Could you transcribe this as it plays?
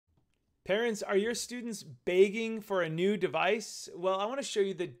Parents, are your students begging for a new device? Well, I want to show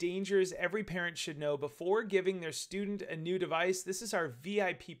you the dangers every parent should know before giving their student a new device. This is our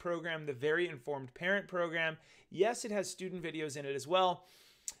VIP program, the Very Informed Parent program. Yes, it has student videos in it as well.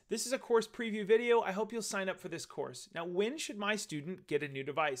 This is a course preview video. I hope you'll sign up for this course. Now, when should my student get a new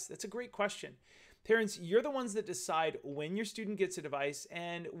device? That's a great question. Parents, you're the ones that decide when your student gets a device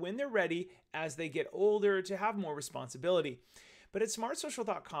and when they're ready as they get older to have more responsibility. But at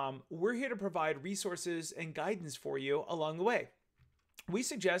smartsocial.com, we're here to provide resources and guidance for you along the way. We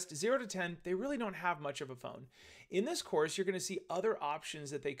suggest 0 to 10, they really don't have much of a phone. In this course, you're going to see other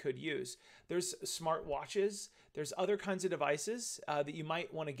options that they could use. There's smart watches, there's other kinds of devices that you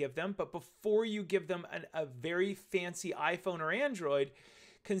might want to give them. But before you give them a very fancy iPhone or Android,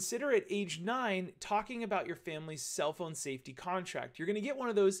 consider at age 9 talking about your family's cell phone safety contract. You're going to get one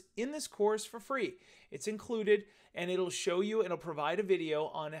of those in this course for free. It's included and it'll show you, it'll provide a video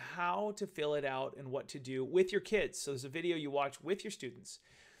on how to fill it out and what to do with your kids. So there's a video you watch with your students.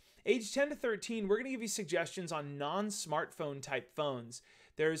 Age 10 to 13, we're going to give you suggestions on non-smartphone type phones.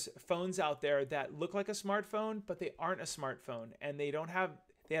 There's phones out there that look like a smartphone, but they aren't a smartphone, and they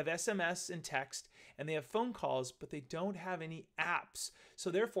have SMS and text, and they have phone calls, but they don't have any apps.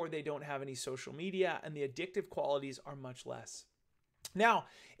 So therefore, they don't have any social media, and the addictive qualities are much less. Now,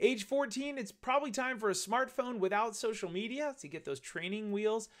 age 14, it's probably time for a smartphone without social media to get those training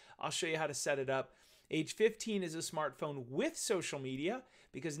wheels. I'll show you how to set it up. Age 15 is a smartphone with social media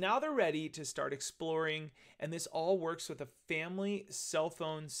because now they're ready to start exploring, and this all works with a family cell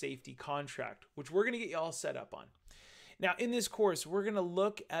phone safety contract, which we're going to get you all set up on. Now, in this course, we're going to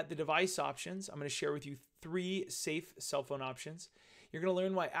look at the device options. I'm going to share with you 3 safe cell phone options. You're going to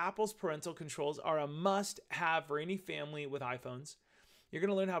learn why Apple's parental controls are a must-have for any family with iPhones. You're going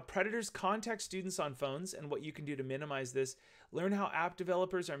to learn how predators contact students on phones and what you can do to minimize this. Learn how app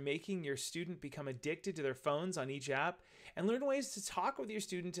developers are making your student become addicted to their phones on each app. And learn ways to talk with your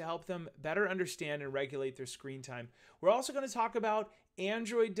student to help them better understand and regulate their screen time. We're also going to talk about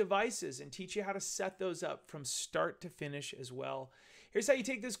Android devices and teach you how to set those up from start to finish as well. Here's how you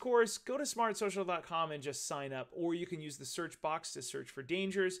take this course. Go to smartsocial.com and just sign up, or you can use the search box to search for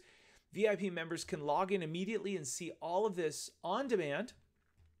dangers. VIP members can log in immediately and see all of this on demand.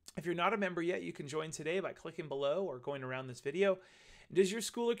 If you're not a member yet, you can join today by clicking below or going around this video. Does your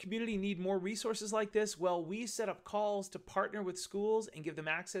school or community need more resources like this? Well, we set up calls to partner with schools and give them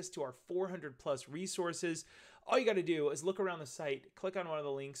access to our 400+ resources. All you got to do is look around the site, click on one of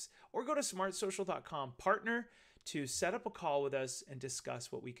the links, or go to smartsocial.com, partner to set up a call with us and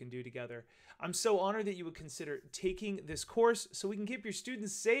discuss what we can do together. I'm so honored that you would consider taking this course so we can keep your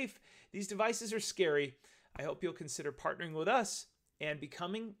students safe. These devices are scary. I hope you'll consider partnering with us and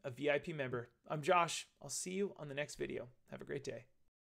becoming a VIP member. I'm Josh. I'll see you on the next video. Have a great day.